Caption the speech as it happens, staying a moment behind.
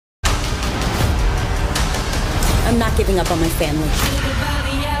I'm not giving up on my family.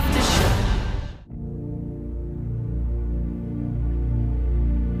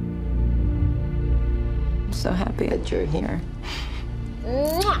 I'm so happy that you're here.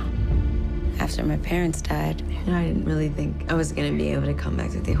 After my parents died, I didn't really think I was gonna be able to come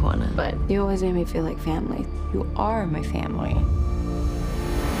back to Tijuana. But you always made me feel like family. You are my family.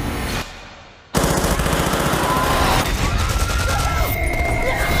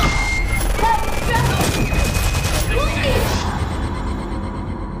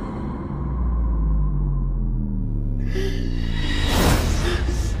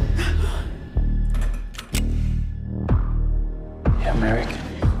 Yeah, Merrick.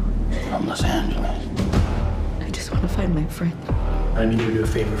 From Los Angeles. I just want to find my friend. I need you to do a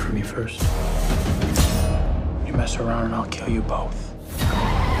favor for me first. You mess around and I'll kill you both.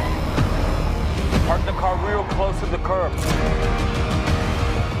 Park the car real close to the curb.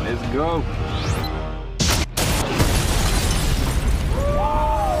 Let's go.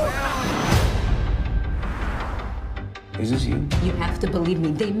 Is this you? You have to believe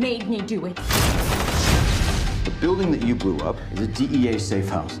me. They made me do it. The building that you blew up is a DEA safe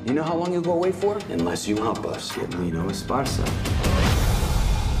house. You know how long you'll go away for? Unless you help us get Lino Esparza.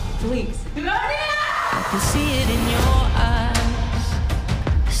 Please. I can see it in your eyes,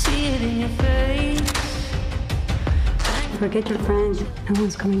 see it in your face. Forget your friend. No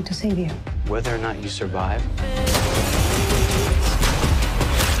one's coming to save you. Whether or not you survive,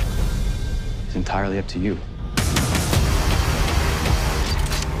 it's entirely up to you.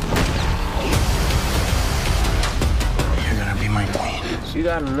 You're gonna be my queen. You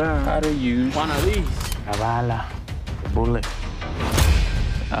gotta learn how to use one of these. A bala, a bullet.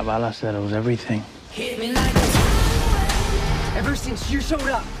 A bala said it was everything. Hit me like Ever since you showed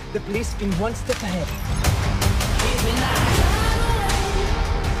up, the police been one step ahead. hit me like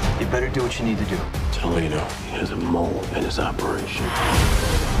You better do what you need to do. Tell Lino he has a mole in his operation.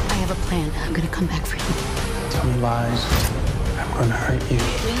 I have a plan. I'm gonna come back for you. Tell me lies. I'm gonna hurt you.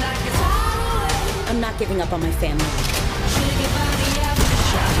 I'm not giving up on my family.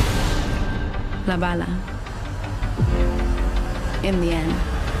 La Bala. In the end,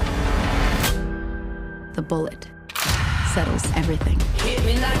 the bullet settles everything. hit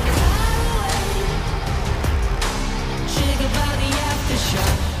me like a highway. Shake about the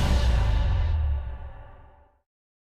aftershock.